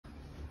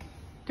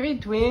Come here,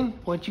 twin.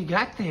 What you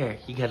got there?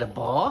 You got a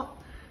ball?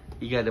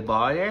 You got a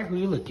ball there? Who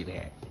you looking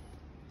at?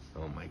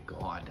 Oh my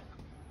God.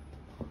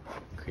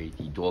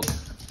 Crazy dog.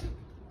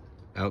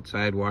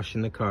 Outside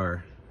washing the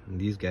car. And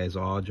these guys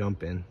all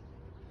jump in.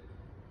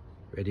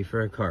 Ready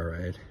for a car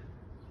ride.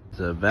 It's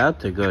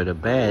about to go to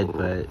bed,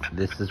 but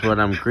this is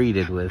what I'm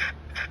greeted with.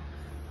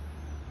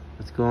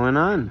 What's going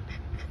on?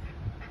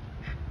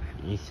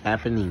 What's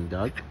happening,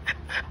 dog?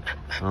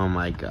 Oh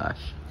my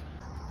gosh.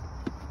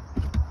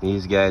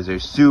 These guys are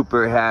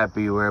super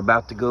happy. We're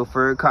about to go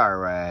for a car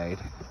ride.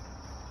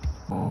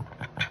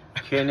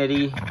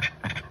 Trinity,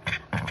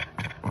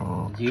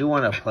 do you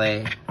want to play?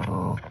 Is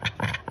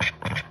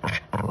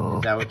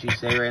that what you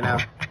say right now?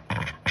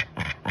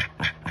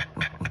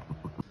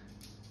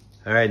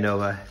 All right,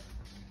 Nova.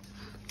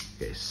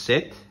 Okay,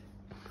 sit.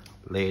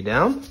 Lay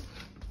down.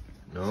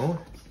 No.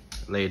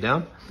 Lay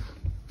down.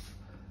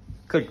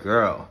 Good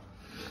girl.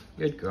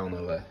 Good girl,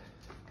 Nova.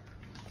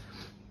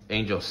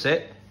 Angel,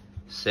 sit.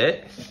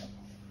 Sit.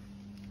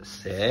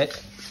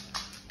 Sit.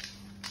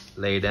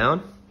 Lay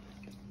down.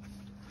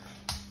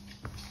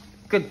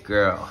 Good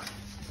girl.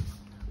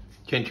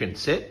 Chin,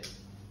 sit.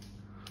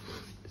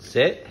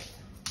 Sit.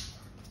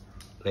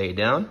 Lay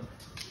down.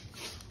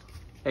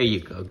 There you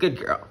go. Good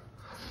girl.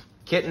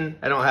 Kitten,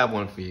 I don't have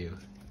one for you.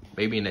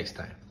 Maybe next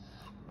time.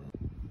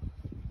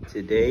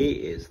 Today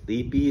is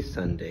Sleepy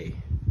Sunday.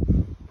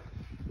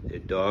 The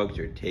dogs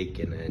are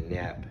taking a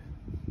nap.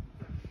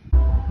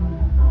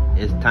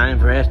 It's time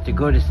for us to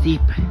go to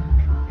sleep.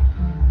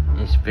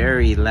 It's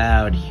very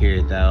loud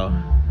here though.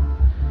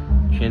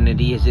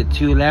 Trinity, is it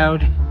too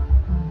loud?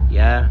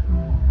 Yeah?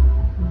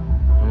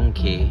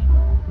 Okay.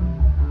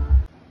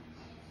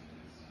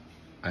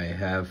 I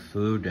have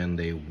food and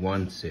they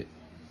want it.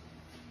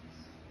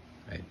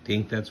 I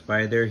think that's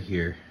why they're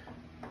here.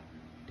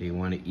 They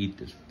want to eat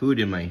this food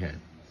in my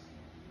hand.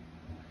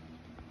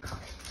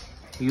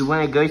 You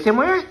want to go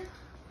somewhere?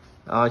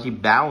 Oh, she's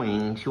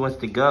bowing. She wants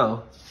to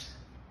go.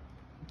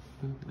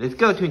 Let's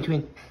go,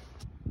 Twin.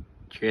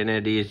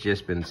 Trinity has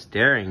just been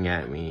staring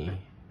at me.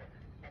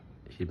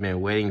 She's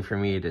been waiting for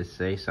me to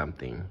say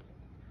something.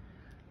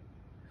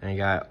 I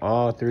got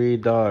all 3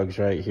 dogs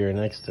right here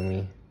next to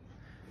me.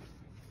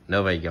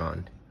 Nobody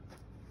gone.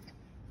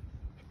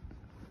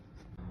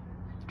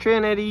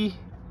 Trinity,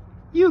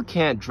 you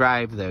can't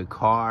drive the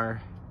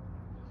car.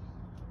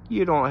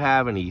 You don't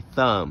have any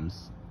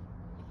thumbs.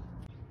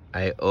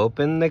 I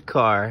opened the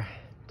car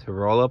to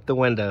roll up the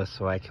window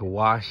so I can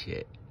wash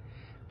it.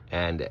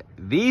 And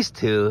these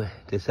 2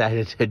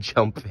 decided to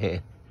jump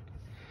in.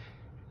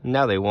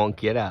 Now they won't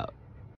get out.